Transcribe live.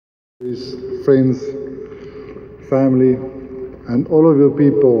His friends, family, and all of your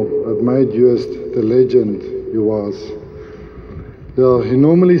people that made Joost the legend he was. Yeah, he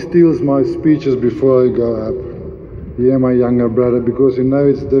normally steals my speeches before I go up. He and my younger brother, because he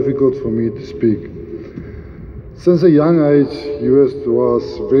knows it's difficult for me to speak. Since a young age, Joost was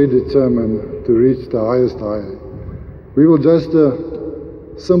very determined to reach the highest high. We were just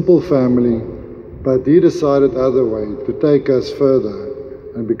a simple family, but he decided other way to take us further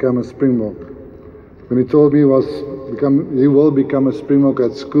and become a Springbok. When he told me he will become a Springbok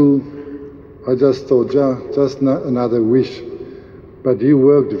at school, I just thought, yeah, just another wish. But he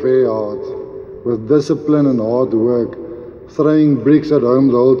worked very hard, with discipline and hard work, throwing bricks at home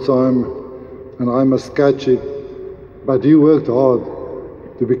the whole time, and I must catch it. But he worked hard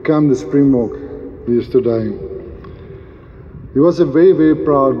to become the Springbok he is today. He was a very, very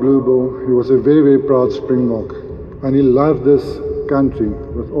proud Blue Bull. He was a very, very proud Springbok. And he loved this country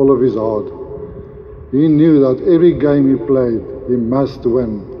with all of his heart. He knew that every game he played, he must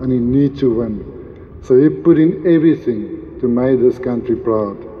win, and he needed to win. So he put in everything to make this country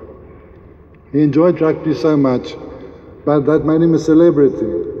proud. He enjoyed rugby so much, but that made him a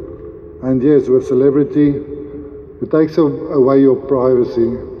celebrity. And yes, with celebrity, it takes away your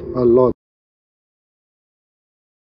privacy a lot.